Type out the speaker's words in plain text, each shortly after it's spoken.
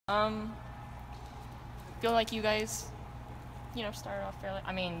Feel like you guys, started off fairly.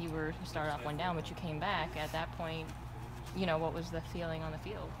 I mean, you started off one down, but you came back. At that point, what was the feeling on the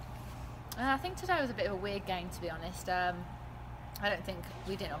field? I think today was a bit of a weird game, to be honest. I don't think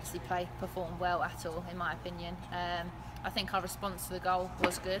we didn't obviously perform well at all, in my opinion. I think our response to the goal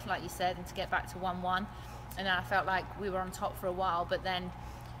was good, like you said, and to get back to 1-1. And then I felt like we were on top for a while, but then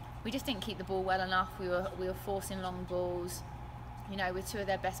we just didn't keep the ball well enough. We were forcing long balls. With two of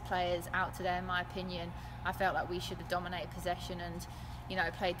their best players out today, in my opinion, I felt like we should have dominated possession and,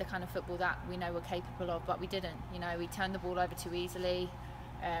 played the kind of football that we know we're capable of, but we didn't. We turned the ball over too easily.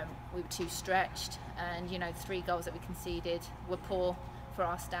 We were too stretched, and the 3 goals that we conceded were poor for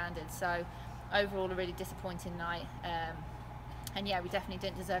our standards. So overall, a really disappointing night. And yeah, we definitely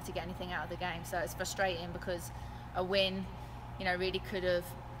didn't deserve to get anything out of the game. So it's frustrating because a win, really could have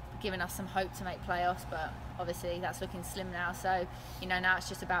given us some hope to make playoffs, but obviously that's looking slim now. So now it's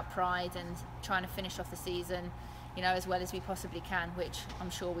just about pride and trying to finish off the season, as well as we possibly can, which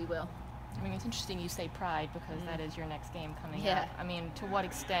I'm sure we will. I mean, it's interesting you say pride because that is your next game coming Yeah. up. I mean, to what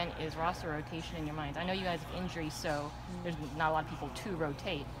extent is roster rotation in your minds? I know you guys have injuries, so there's not a lot of people to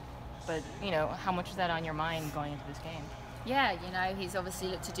rotate, but how much is that on your mind going into this game? Yeah, he's obviously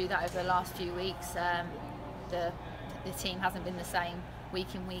looked to do that over the last few weeks. The team hasn't been the same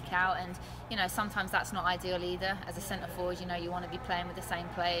week in, week out, and sometimes that's not ideal either. As a centre forward, you want to be playing with the same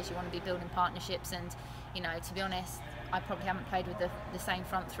players, you want to be building partnerships, and to be honest, I probably haven't played with the same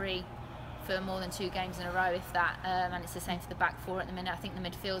front 3 for more than 2 games in a row, if that, and it's the same for the back 4 at the minute. I think the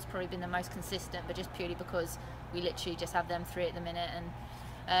midfield's probably been the most consistent, but just purely because we literally just have them 3 at the minute.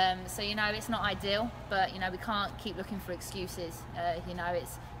 And so it's not ideal, but we can't keep looking for excuses.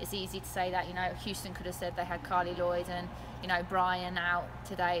 It's easy to say that. Houston could have said they had Carly Lloyd and Brian out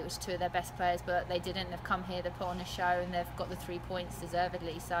today. It was 2 of their best players, but they didn't. They've come here, they've put on a show, and they've got the 3 points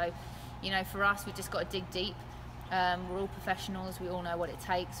deservedly. So for us, we've just got to dig deep. We're all professionals, we all know what it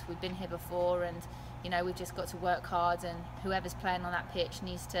takes, we've been here before, and we've just got to work hard, and whoever's playing on that pitch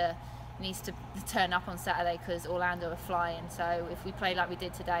needs to turn up on Saturday, because Orlando are flying. So if we play like we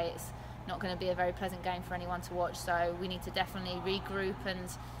did today, it's not going to be a very pleasant game for anyone to watch. So we need to definitely regroup and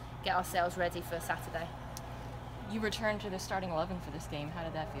get ourselves ready for Saturday. You returned to the starting 11 for this game. How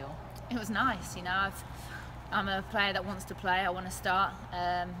did that feel? It was nice. I'm a player that wants to play. I want to start.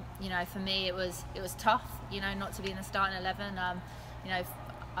 For me, it was tough. Not to be in the starting 11.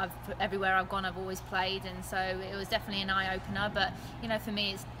 Everywhere I've gone, I've always played, and so it was definitely an eye opener. But for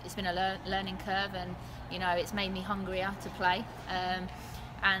me, it's been a learning curve, and it's made me hungrier to play.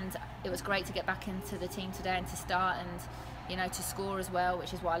 And it was great to get back into the team today and to start, and to score as well,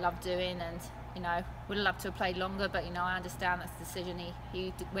 which is what I love doing. And would have loved to have played longer, but I understand that's the decision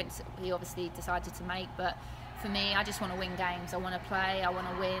he obviously decided to make. But for me, I just want to win games. I want to play, I want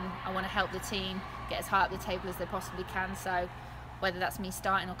to win, I want to help the team get as high up the table as they possibly can. So whether that's me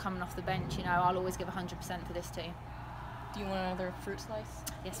starting or coming off the bench, I'll always give 100% for this team. Do you want another fruit slice?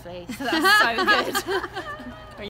 Yes, please. That's so good.